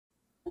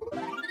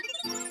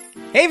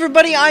Hey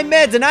everybody, I'm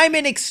Meds, and I'm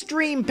in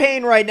extreme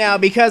pain right now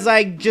because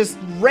I just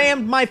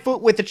rammed my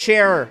foot with a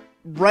chair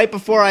right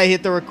before I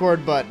hit the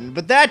record button.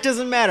 But that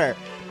doesn't matter.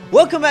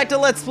 Welcome back to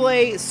Let's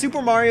Play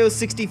Super Mario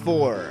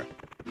 64.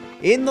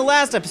 In the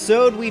last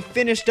episode, we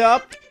finished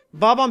up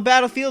Bob on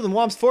Battlefield and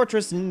Womp's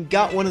Fortress and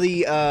got one of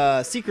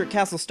the secret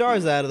castle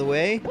stars out of the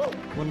way.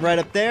 One right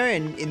up there,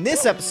 and in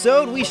this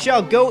episode, we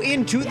shall go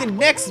into the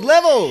next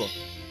level!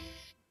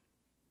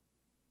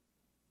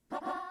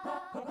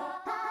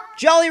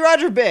 Jolly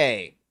Roger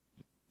Bay!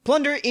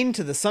 Plunder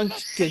into the sunk...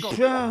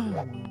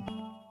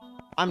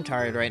 I'm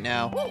tired right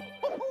now.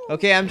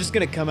 Okay, I'm just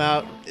gonna come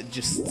out and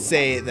just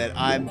say that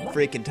I'm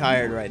freaking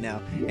tired right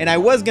now. And I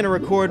was gonna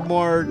record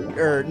more...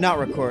 or, not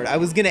record. I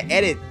was gonna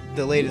edit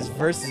the latest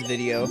Versus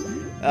video.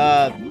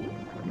 To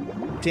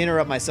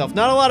interrupt myself.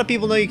 Not a lot of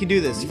people know you can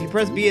do this. If you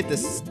press B at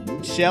this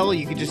shell,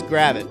 you can just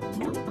grab it.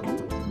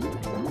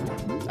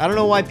 I don't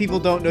know why people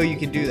don't know you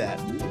can do that.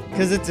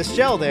 Because it's a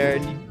shell there,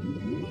 and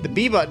the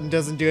B button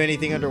doesn't do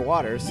anything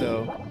underwater,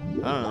 so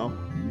I don't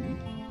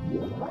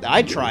know.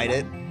 I tried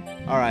it.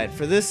 Alright,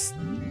 for this,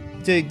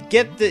 to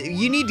get the,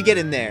 you need to get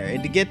in there,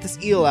 and to get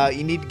this eel out,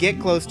 you need to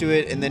get close to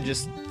it, and then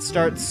just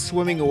start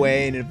swimming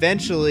away, and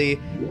eventually,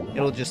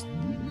 it'll just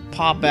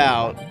pop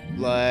out,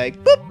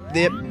 like, boop,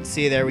 dip,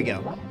 see, there we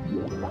go.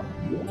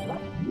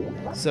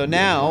 So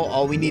now,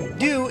 all we need to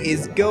do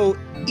is go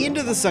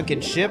into the sunken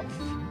ship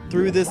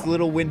through this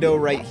little window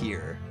right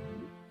here.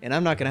 And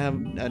I'm not gonna have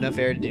enough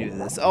air to do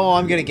this. Oh,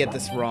 I'm gonna get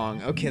this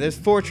wrong. Okay, there's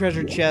 4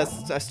 treasure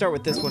chests. I start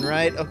with this one,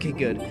 right? Okay,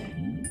 good.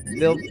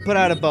 They'll put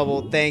out a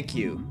bubble. Thank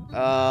you.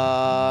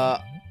 I'm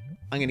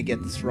gonna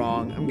get this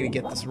wrong. I'm gonna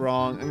get this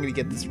wrong. I'm gonna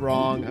get this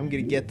wrong. I'm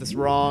gonna get this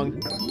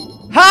wrong.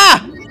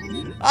 Ha!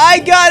 I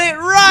got it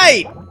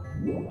right!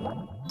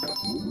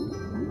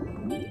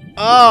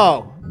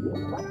 Oh!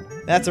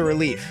 That's a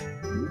relief.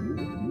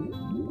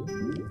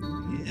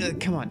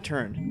 Come on,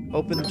 turn.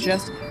 Open the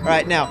chest.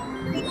 Alright, now,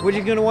 what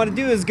you're gonna want to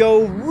do is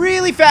go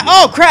really fast.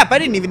 Oh, crap! I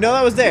didn't even know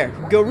that was there.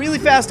 Go really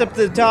fast up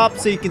to the top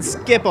so you can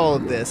skip all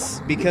of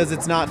this, because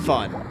it's not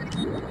fun.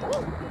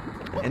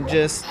 And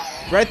just,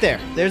 right there.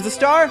 There's the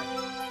star.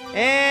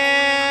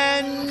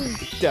 And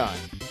done.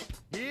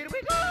 Here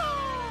we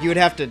go! You would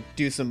have to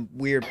do some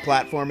weird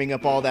platforming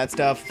up all that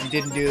stuff. If you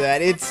didn't do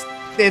that,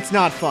 it's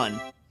not fun.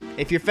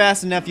 If you're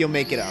fast enough, you'll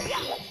make it up.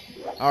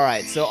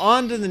 Alright, so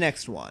on to the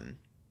next one.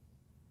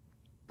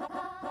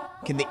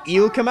 Can the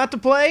eel come out to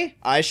play?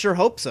 I sure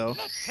hope so.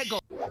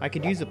 I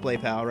could use a play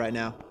pal right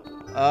now.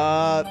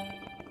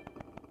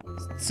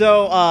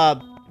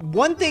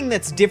 One thing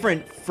that's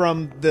different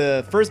from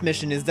the first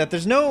mission is that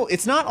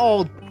it's not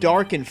all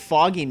dark and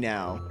foggy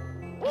now.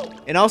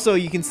 And also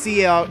you can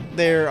see out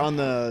there on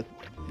the,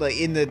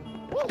 like, in the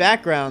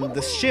background,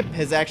 the ship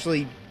has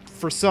actually,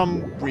 for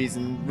some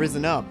reason,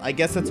 risen up. I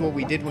guess that's what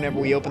we did whenever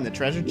we opened the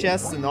treasure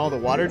chests and all the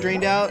water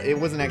drained out. It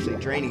wasn't actually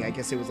draining, I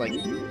guess it was like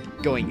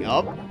going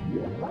up.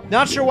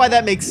 Not sure why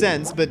that makes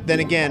sense, but then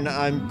again,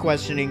 I'm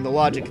questioning the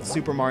logic of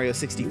Super Mario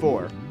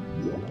 64.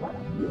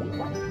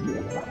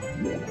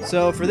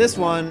 So for this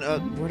one,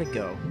 where'd it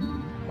go?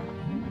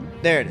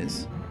 There it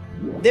is.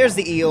 There's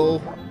the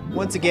eel.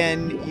 Once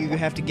again, you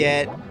have to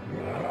get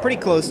pretty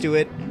close to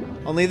it.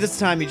 Only this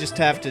time you just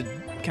have to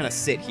kind of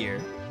sit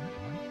here.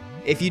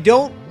 If you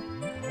don't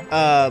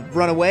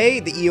run away,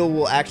 the eel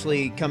will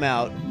actually come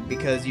out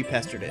because you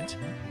pestered it.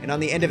 And on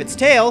the end of its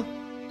tail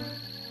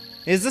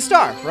is the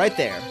star, right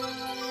there.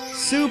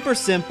 Super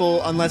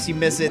simple. Unless you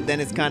miss it, then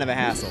it's kind of a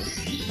hassle.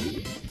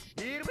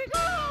 Here we go!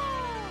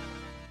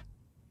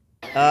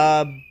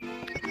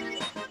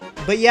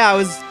 But yeah, I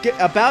was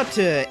about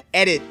to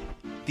edit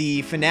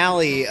the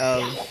finale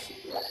of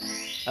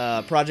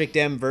Project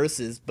M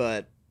Versus,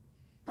 but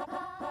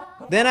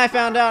then I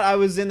found out I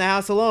was in the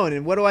house alone,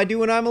 and what do I do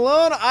when I'm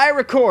alone? I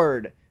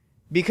record!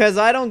 Because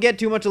I don't get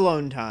too much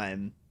alone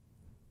time.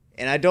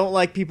 And I don't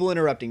like people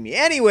interrupting me.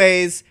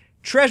 Anyways,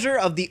 Treasure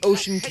of the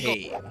Ocean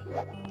Cave.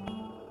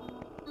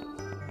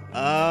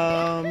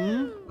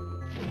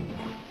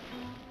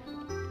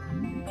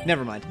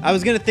 Never mind. I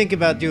was gonna think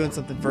about doing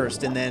something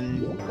first, and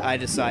then I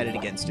decided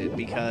against it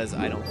because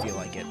I don't feel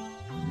like it.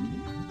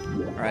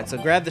 Alright, so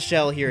grab the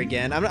shell here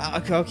again. I'm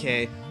not,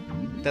 okay.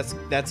 That's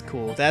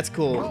cool. That's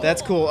cool.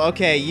 That's cool.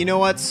 Okay, you know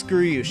what?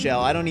 Screw you,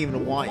 shell. I don't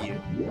even want you.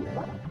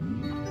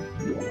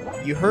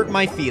 You hurt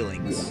my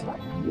feelings.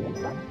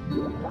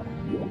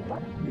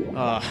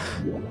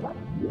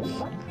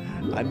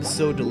 I'm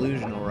so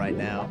delusional right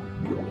now.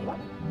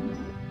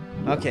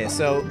 Okay,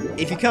 so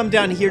if you come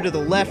down here to the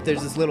left,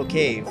 there's this little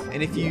cave,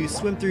 and if you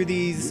swim through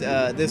these,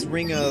 this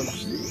ring of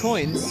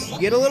coins, you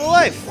get a little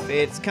life.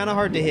 It's kind of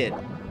hard to hit,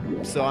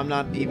 so I'm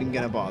not even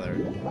gonna bother.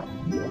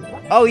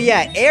 Oh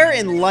yeah, air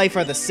and life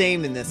are the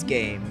same in this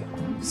game,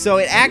 so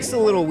it acts a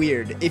little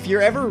weird. If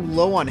you're ever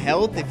low on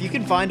health, if you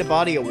can find a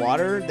body of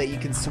water that you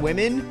can swim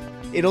in,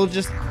 it'll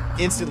just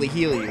instantly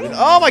heal you. And,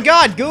 oh my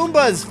god,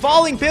 Goombas!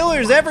 Falling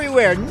pillars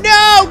everywhere!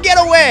 No! Get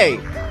away!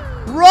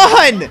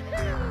 Run!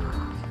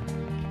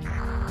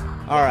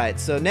 Alright,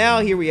 so now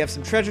here we have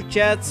some treasure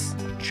chests.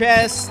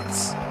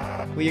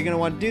 what you're gonna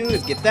want to do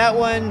is get that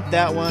one,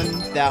 that one,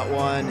 that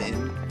one,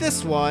 and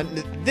this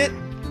one.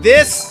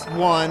 This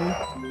one.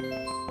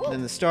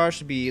 Then the star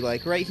should be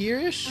like right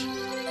here-ish.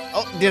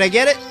 Oh, did I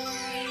get it?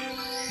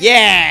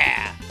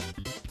 Yeah!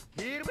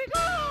 Here we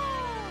go!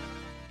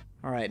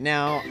 Alright,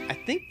 now, I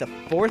think the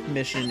 4th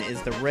mission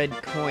is the red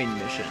coin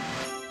mission.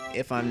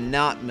 If I'm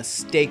not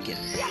mistaken.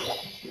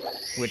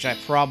 Which I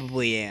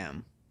probably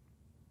am.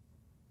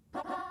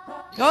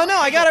 Oh no,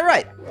 I got it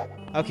right!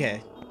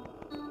 Okay.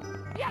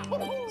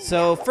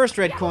 So, first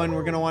red coin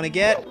we're gonna want to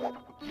get.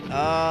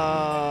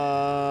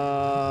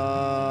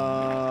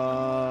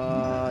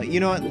 You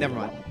know what? Never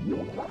mind.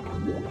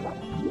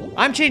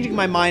 I'm changing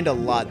my mind a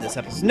lot this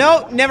episode.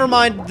 No, never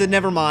mind the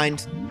never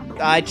mind.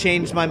 I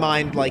changed my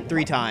mind like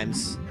 3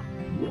 times.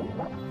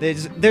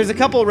 There's a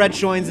couple red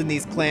coins in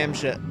these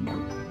clamshells.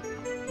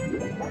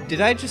 Did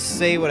I just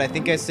say what I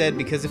think I said?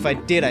 Because if I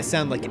did, I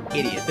sound like an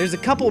idiot. There's a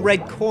couple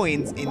red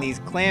coins in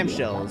these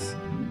clamshells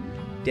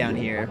down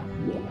here.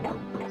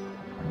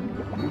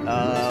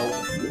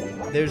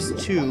 There's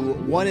 2.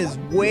 One is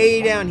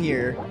way down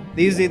here.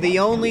 These are the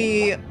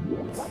only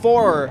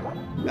 4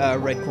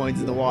 red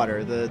coins in the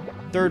water. The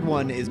 3rd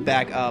one is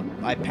back up.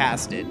 I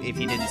passed it, if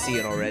you didn't see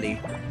it already.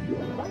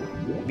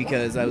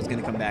 Because I was going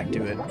to come back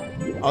to it.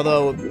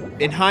 Although,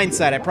 in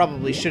hindsight, I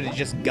probably should have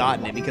just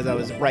gotten it because I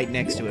was right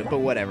next to it, but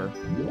whatever.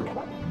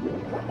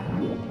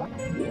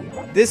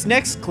 This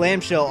next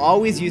clamshell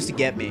always used to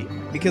get me.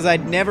 Because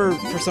I'd never,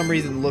 for some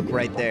reason, look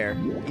right there.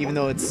 Even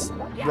though it's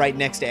right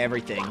next to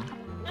everything.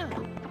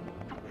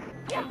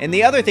 And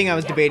the other thing I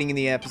was debating in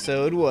the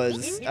episode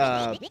was,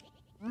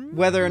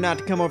 whether or not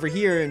to come over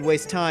here and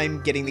waste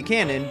time getting the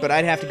cannon, but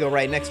I'd have to go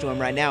right next to him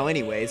right now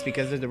anyways,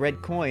 because there's a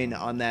red coin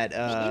on that,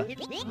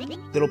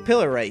 little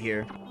pillar right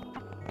here.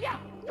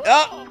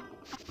 Oh!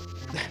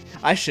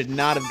 I should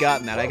not have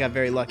gotten that. I got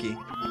very lucky.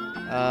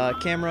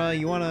 Camera,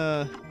 you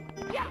wanna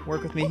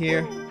work with me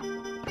here?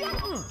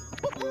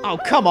 Oh,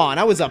 come on!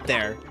 I was up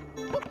there!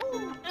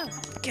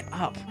 Get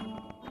up!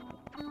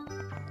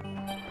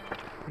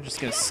 I'm just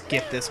gonna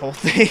skip this whole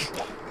thing.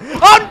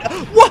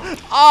 Oh! What?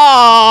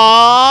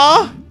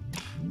 Aww!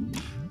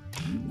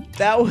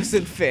 That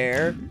wasn't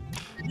fair.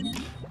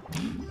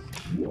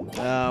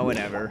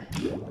 Whatever.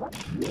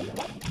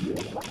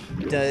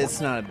 It's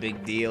not a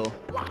big deal.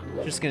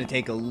 Just gonna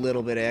take a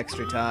little bit of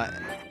extra time.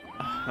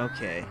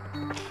 Okay.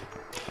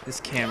 This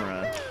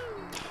camera.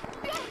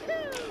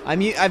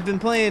 I've been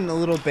playing a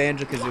little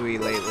Banjo-Kazooie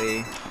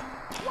lately,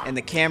 and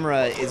the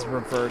camera is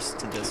reversed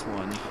to this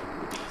one.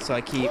 So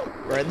I keep,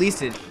 or at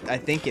least I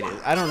think it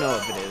is. I don't know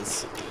if it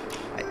is.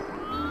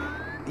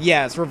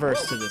 Yeah, it's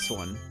reversed to this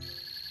one.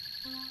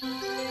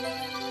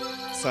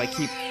 So I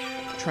keep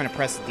trying to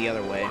press it the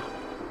other way.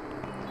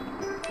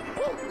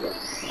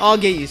 I'll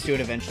get used to it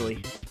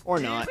eventually. Or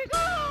not.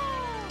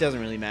 Doesn't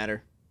really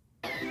matter.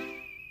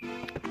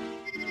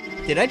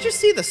 Did I just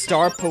see the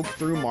star poke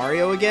through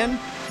Mario again?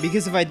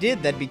 Because if I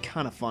did, that'd be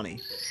kind of funny.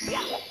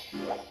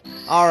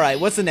 Alright,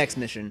 what's the next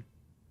mission?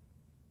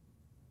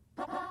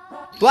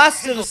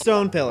 Blast to the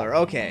stone pillar.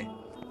 Okay.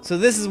 So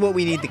this is what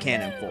we need the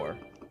cannon for.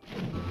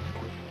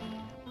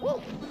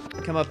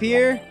 Come up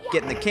here,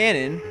 get in the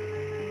cannon.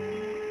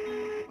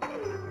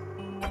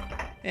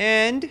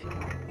 And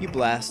you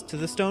blast to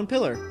the stone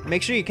pillar.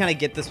 Make sure you kind of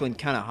get this one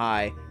kind of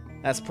high.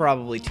 That's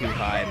probably too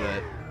high,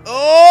 but...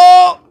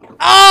 Oh!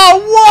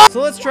 Oh, what?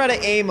 So let's try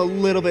to aim a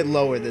little bit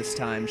lower this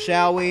time,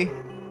 shall we?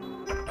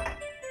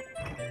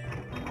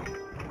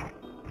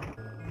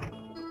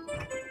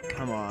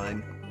 Come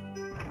on.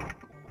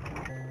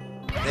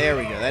 There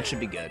we go. That should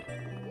be good.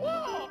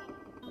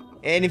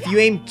 And if you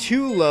aim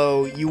too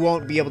low, you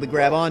won't be able to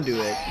grab onto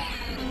it.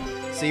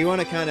 So you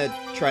want to kind of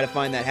try to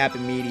find that happy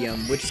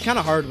medium, which is kind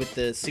of hard with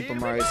the Super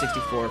Mario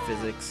 64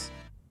 physics.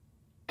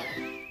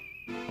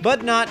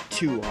 But not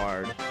too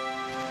hard.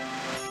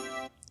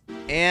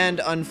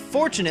 And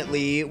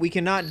unfortunately, we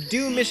cannot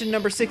do mission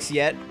number 6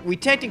 yet. We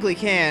technically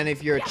can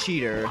if you're a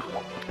cheater,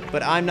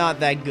 but I'm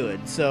not that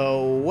good.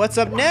 So what's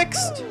up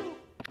next?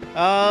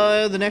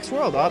 The next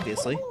world,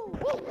 obviously.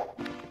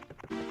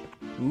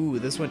 Ooh,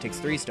 this one takes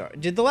 3 stars.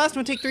 Did the last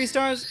one take 3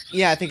 stars?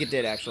 Yeah, I think it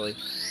did, actually.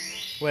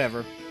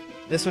 Whatever.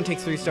 This one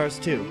takes 3 stars,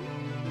 too.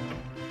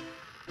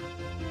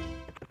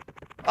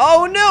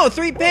 Oh, no!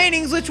 3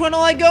 paintings! Which one will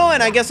I go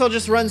in? I guess I'll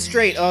just run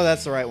straight. Oh,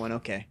 that's the right one.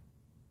 Okay.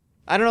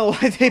 I don't know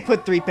why they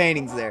put 3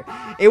 paintings there.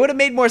 It would have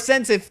made more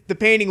sense if the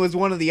painting was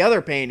one of the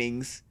other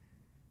paintings.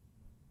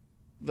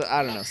 But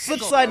I don't know.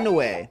 Slip sliding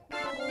away.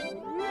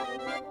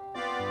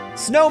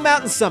 Snow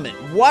Mountain Summit.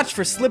 Watch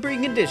for slippery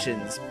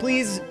conditions.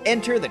 Please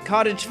enter the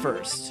cottage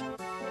first.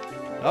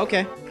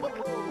 Okay.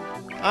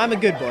 I'm a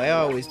good boy. I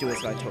always do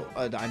as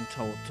I'm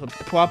told.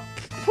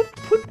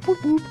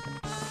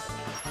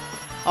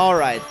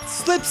 Alright.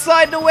 Slip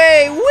sliding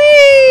away.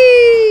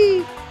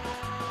 Whee!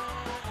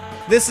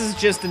 This is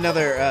just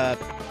another,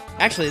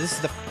 actually, this is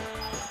the...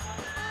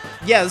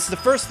 Yeah, this is the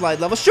first slide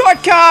level.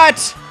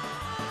 Shortcut!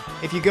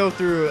 If you go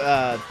through,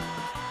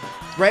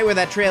 right where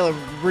that trail of...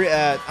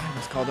 I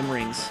almost called them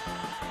rings.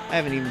 I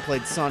haven't even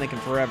played Sonic in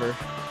forever.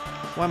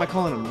 Why am I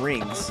calling them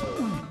rings?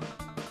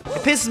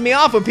 It pisses me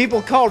off when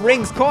people call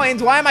rings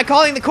coins. Why am I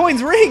calling the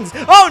coins rings?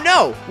 Oh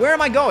no! Where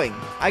am I going?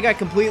 I got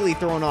completely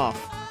thrown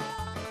off.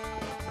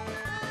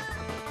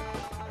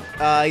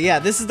 Yeah,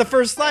 this is the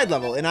first slide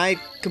level, and I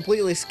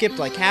completely skipped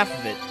like half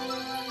of it.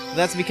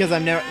 That's because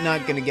I'm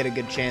not gonna get a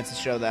good chance to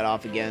show that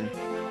off again.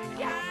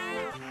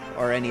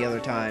 Or any other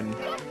time,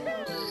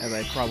 as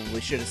I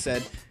probably should have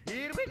said.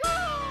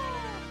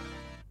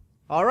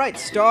 Alright,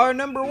 star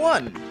number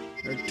 1.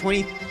 Or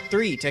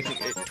 23,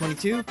 technically.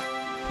 22?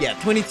 Yeah,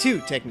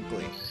 22,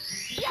 technically.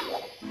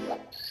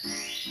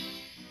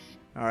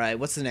 Alright,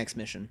 what's the next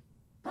mission?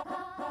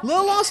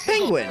 Little Lost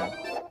Penguin!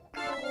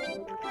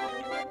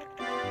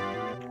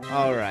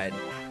 Alright.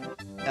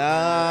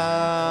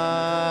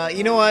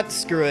 You know what?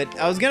 Screw it.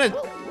 I was gonna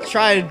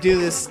try to do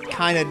this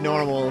kind of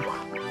normal,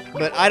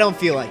 but I don't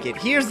feel like it.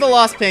 Here's the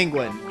Lost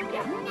Penguin.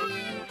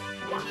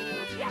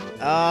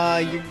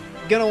 You're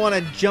gonna want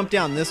to jump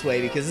down this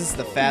way because this is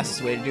the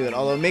fastest way to do it.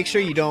 Although, make sure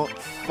you don't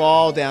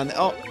fall down.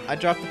 Oh, I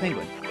dropped the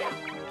penguin.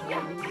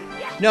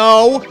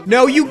 No!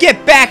 No, you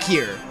get back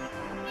here!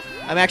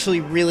 I'm actually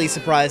really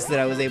surprised that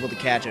I was able to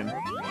catch him.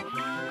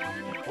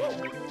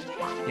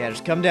 Yeah,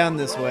 just come down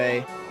this way.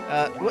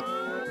 What?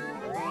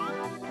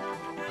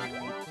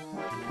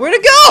 Where'd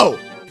it go?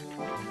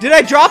 Did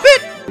I drop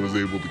it? I was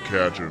able to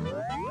catch him.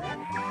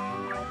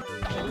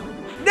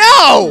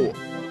 No!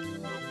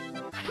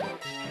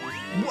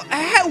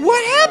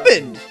 What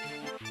happened?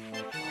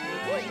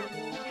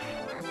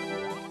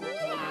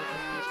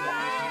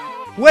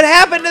 What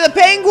happened to the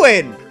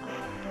penguin?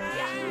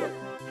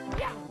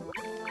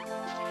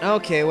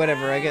 Okay,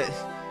 whatever. I get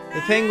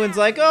the penguin's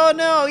like, oh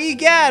no,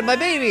 egad, my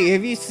baby.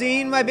 Have you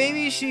seen my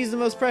baby? She's the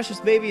most precious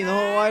baby in the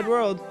whole wide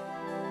world.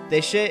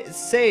 They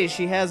say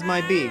she has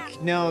my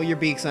beak. No, your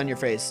beak's on your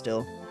face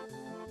still.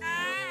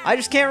 I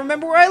just can't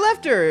remember where I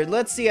left her.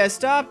 Let's see, I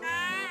stopped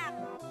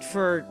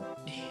for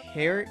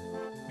herring?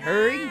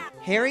 I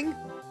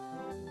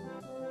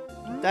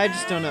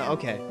just don't know.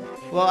 Okay.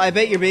 Well, I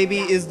bet your baby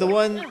is the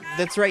one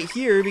that's right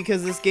here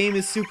because this game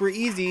is super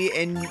easy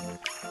and...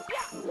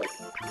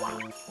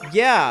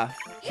 Yeah,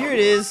 here it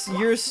is.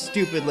 You're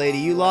stupid, lady.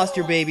 You lost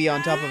your baby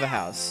on top of a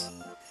house.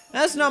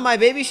 That's not my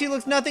baby. She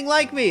looks nothing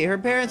like me. Her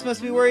parents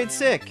must be worried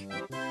sick.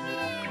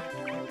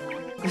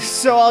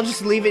 So I'll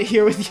just leave it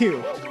here with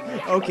you.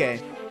 Okay.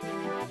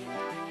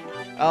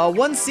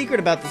 One secret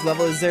about this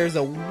level is there's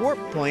a warp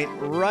point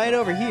right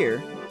over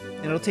here,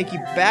 and it'll take you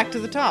back to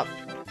the top.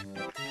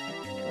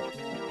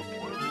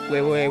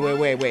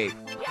 Wait.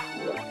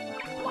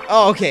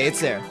 Oh, okay, it's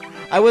there.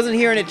 I wasn't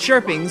hearing it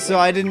chirping, so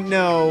I didn't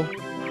know.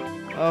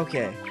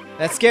 Okay.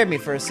 That scared me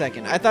for a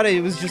second. I thought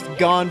it was just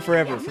gone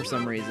forever for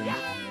some reason.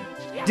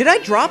 Did I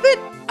drop it?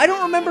 I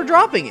don't remember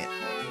dropping it.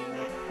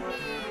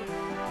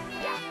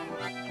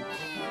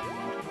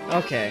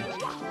 Okay.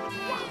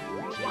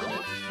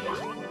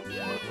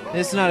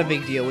 It's not a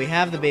big deal. We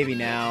have the baby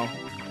now.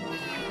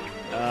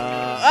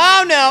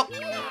 Oh no!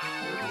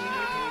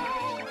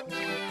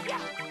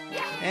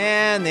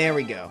 And there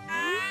we go.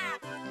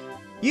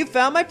 You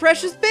found my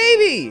precious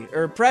baby!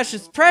 Or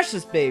precious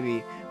baby.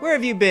 Where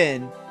have you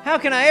been? How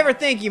can I ever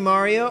thank you,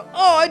 Mario?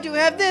 Oh, I do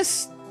have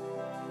this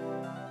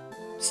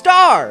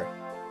star!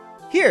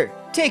 Here,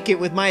 take it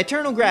with my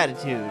eternal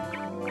gratitude.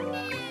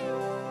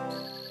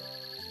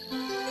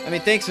 I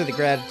mean, thanks for the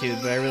gratitude,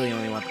 but I really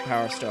only want the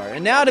power star.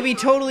 And now to be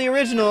totally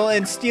original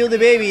and steal the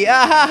baby.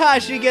 Ah ha ha,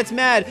 she gets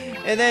mad.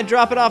 And then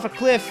drop it off a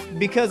cliff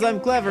because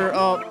I'm clever.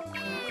 Oh,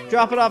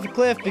 drop it off a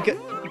cliff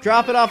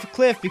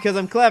because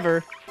I'm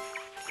clever.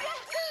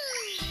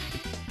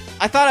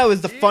 I thought I was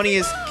the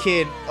funniest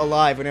kid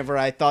alive whenever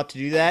I thought to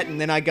do that,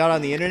 and then I got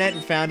on the internet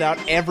and found out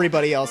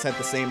everybody else had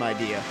the same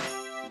idea.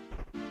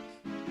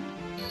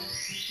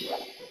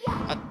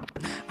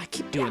 I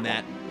keep doing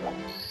that.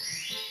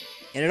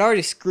 And it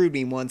already screwed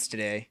me once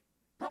today.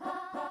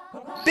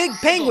 Big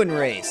penguin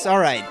race.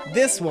 Alright,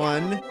 this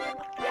one,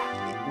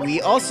 we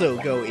also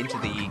go into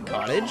the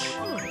cottage.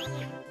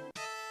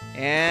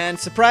 And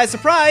surprise,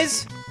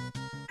 surprise,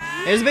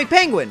 there's a big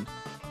penguin.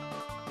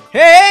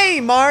 Hey,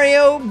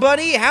 Mario,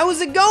 buddy, how's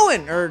it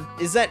going? Or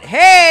is that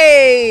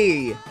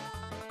hey?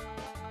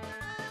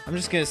 I'm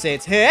just gonna say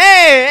it's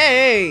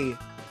hey.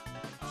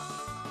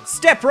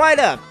 Step right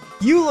up.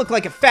 You look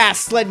like a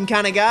fast sledding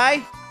kind of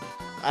guy.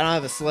 I don't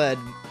have a sled,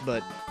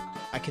 but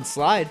I can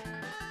slide.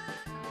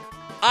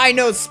 I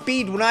know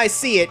speed when I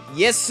see it.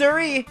 Yes,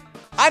 sirree.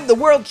 I'm the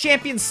world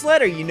champion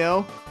sledder, you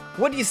know.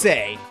 What do you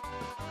say?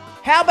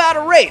 How about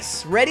a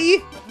race?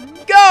 Ready?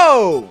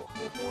 Go!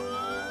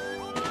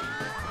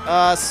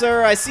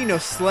 Sir, I see no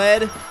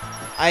sled.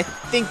 I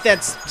think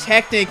that's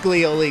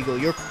technically illegal.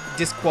 You're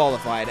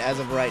disqualified as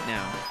of right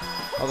now.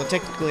 Although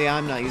technically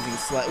I'm not using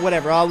sled.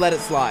 Whatever, I'll let it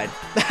slide.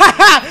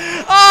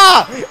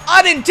 Ah!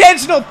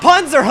 Unintentional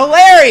puns are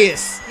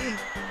hilarious!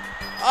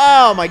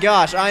 Oh my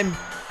gosh, I'm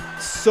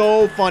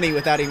so funny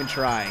without even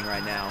trying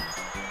right now.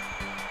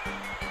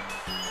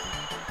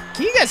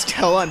 Can you guys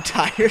tell I'm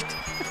tired?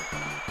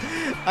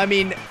 I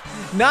mean,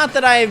 not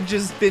that I've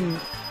just been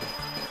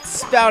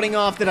spouting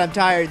off that I'm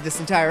tired this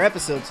entire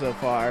episode so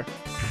far,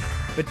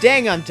 but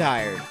dang, I'm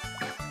tired.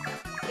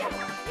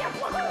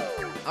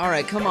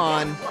 Alright, come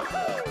on.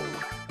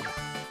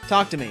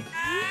 Talk to me.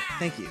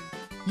 Thank you.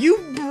 You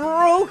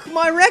broke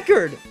my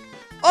record!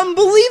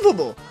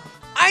 Unbelievable!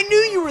 I knew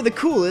you were the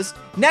coolest.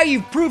 Now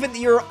you've proven that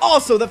you're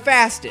also the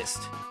fastest.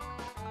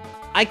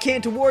 I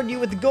can't award you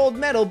with the gold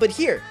medal, but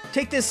here,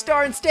 take this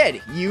star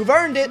instead. You've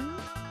earned it.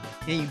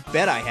 Yeah, you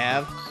bet I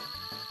have.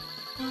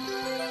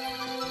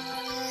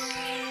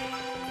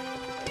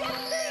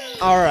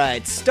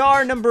 Alright,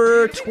 star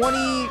number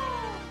 20...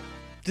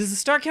 Does the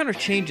star counter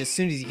change as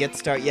soon as you get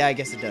star? Yeah, I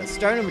guess it does.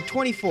 Star number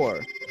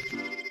 24.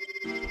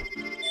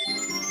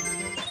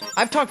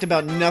 I've talked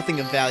about nothing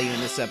of value in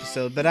this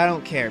episode, but I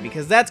don't care,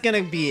 because that's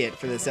gonna be it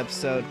for this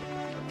episode.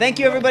 Thank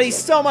you everybody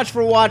so much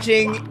for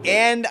watching,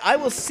 and I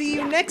will see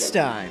you next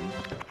time,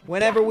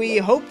 whenever we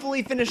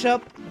hopefully finish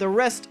up the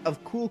rest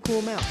of Cool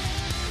Cool Mountain.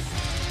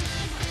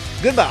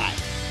 Goodbye.